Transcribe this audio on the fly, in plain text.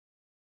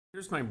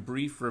Here's my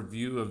brief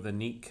review of the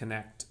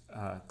NeatConnect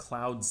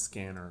Cloud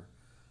Scanner.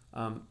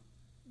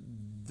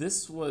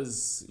 This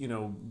was,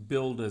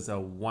 billed as a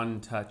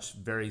one-touch,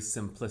 very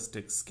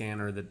simplistic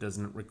scanner that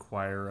doesn't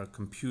require a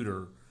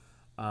computer.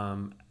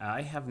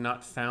 I have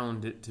not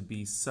found it to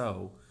be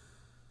so.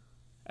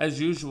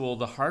 As usual,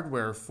 the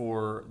hardware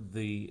for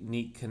the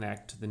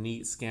NeatConnect, the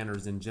Neat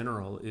scanners in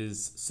general,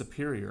 is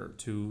superior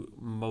to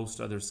most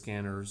other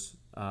scanners,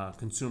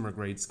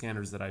 consumer-grade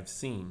scanners that I've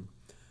seen.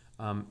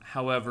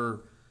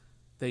 However,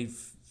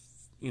 they've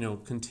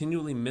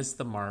continually missed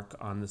the mark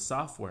on the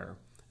software.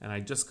 And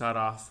I just got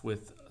off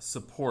with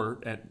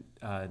support at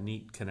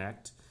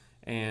NeatConnect,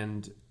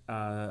 and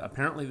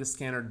apparently the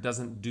scanner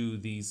doesn't do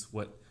these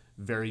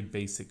very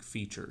basic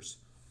features.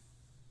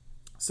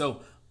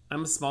 So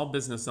I'm a small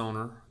business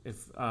owner.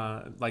 If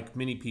like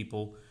many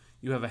people,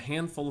 you have a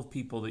handful of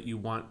people that you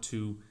want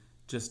to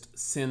just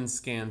send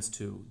scans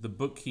to: the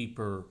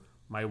bookkeeper,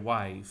 my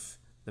wife,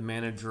 the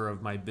manager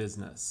of my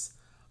business.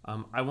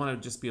 I want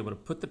to just be able to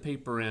put the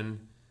paper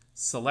in,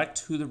 select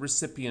who the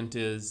recipient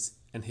is,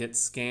 and hit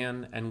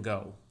scan and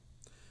go.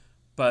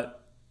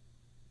 But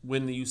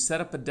when you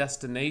set up a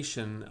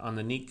destination on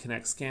the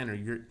NeatConnect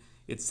scanner,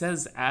 it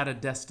says add a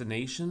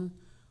destination,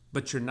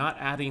 but you're not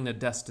adding a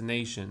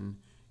destination.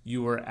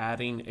 You are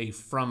adding a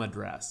from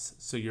address.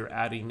 So you're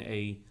adding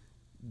a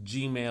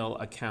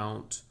Gmail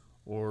account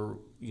or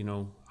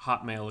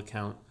Hotmail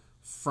account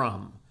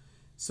from.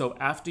 So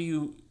after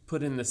you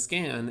put in the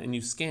scan and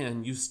you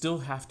scan, you still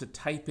have to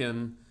type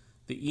in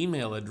the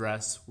email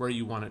address where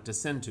you want it to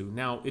send to.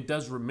 Now, it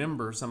does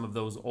remember some of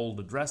those old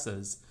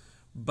addresses,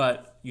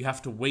 but you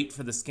have to wait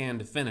for the scan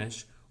to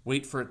finish,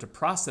 wait for it to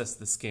process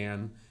the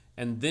scan,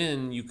 and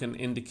then you can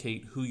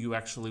indicate who you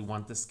actually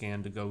want the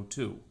scan to go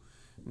to.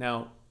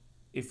 Now,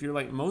 if you're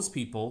like most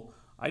people,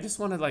 I just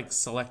want to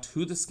select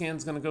who the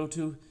scan's going to go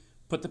to,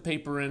 put the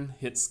paper in,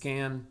 hit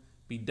scan,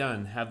 be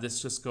done. Have this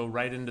just go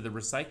right into the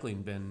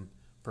recycling bin,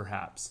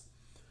 perhaps.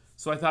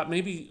 So I thought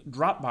maybe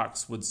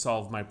Dropbox would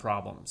solve my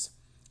problems.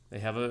 They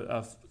have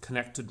a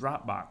connect to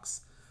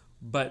Dropbox,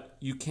 but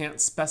you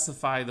can't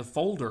specify the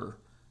folder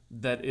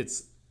that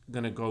it's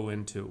going to go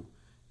into.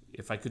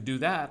 If I could do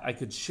that, I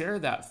could share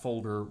that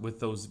folder with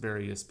those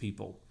various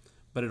people,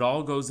 but it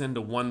all goes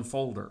into one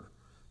folder.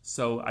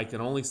 So I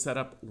can only set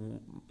up,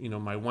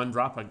 my one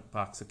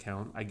Dropbox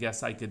account. I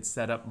guess I could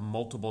set up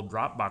multiple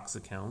Dropbox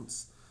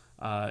accounts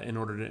in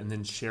order to, and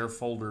then share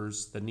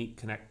folders, the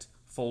NeatConnect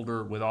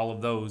folder with all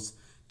of those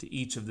to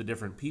each of the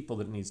different people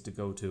that it needs to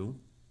go to.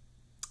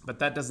 But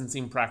that doesn't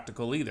seem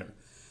practical either.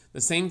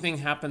 The same thing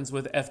happens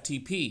with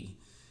FTP.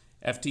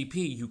 FTP,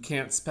 you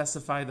can't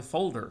specify the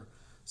folder.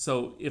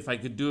 So if I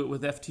could do it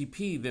with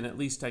FTP, then at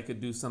least I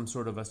could do some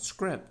sort of a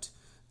script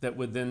that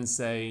would then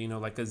say,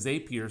 like a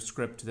Zapier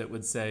script that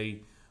would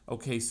say,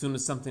 okay, as soon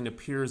as something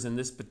appears in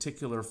this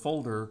particular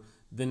folder,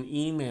 then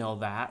email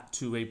that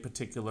to a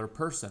particular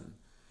person.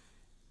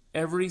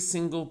 Every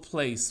single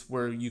place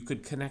where you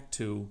could connect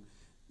to,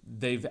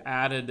 they've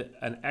added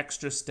an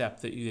extra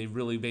step that they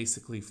really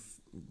basically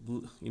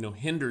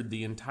hindered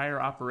the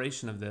entire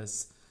operation of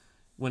this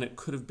when it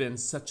could have been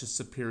such a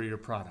superior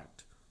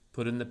product.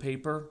 Put in the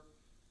paper,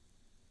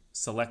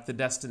 select the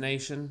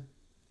destination,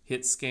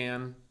 hit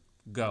scan,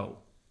 go.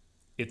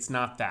 It's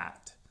not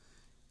that.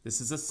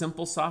 This is a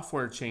simple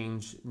software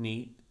change,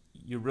 Neat.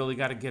 You really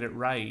got to get it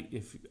right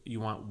if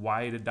you want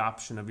wide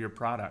adoption of your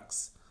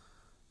products.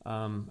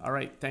 All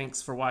right,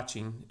 thanks for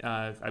watching.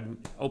 I'm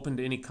open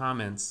to any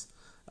comments.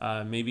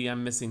 Maybe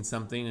I'm missing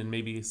something and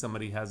maybe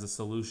somebody has a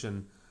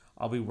solution.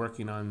 I'll be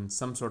working on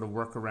some sort of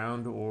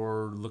workaround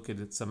or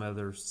looking at some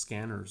other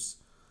scanners.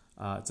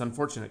 It's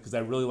unfortunate because I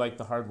really like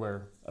the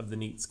hardware of the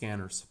Neat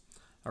scanners.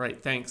 All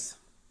right, thanks.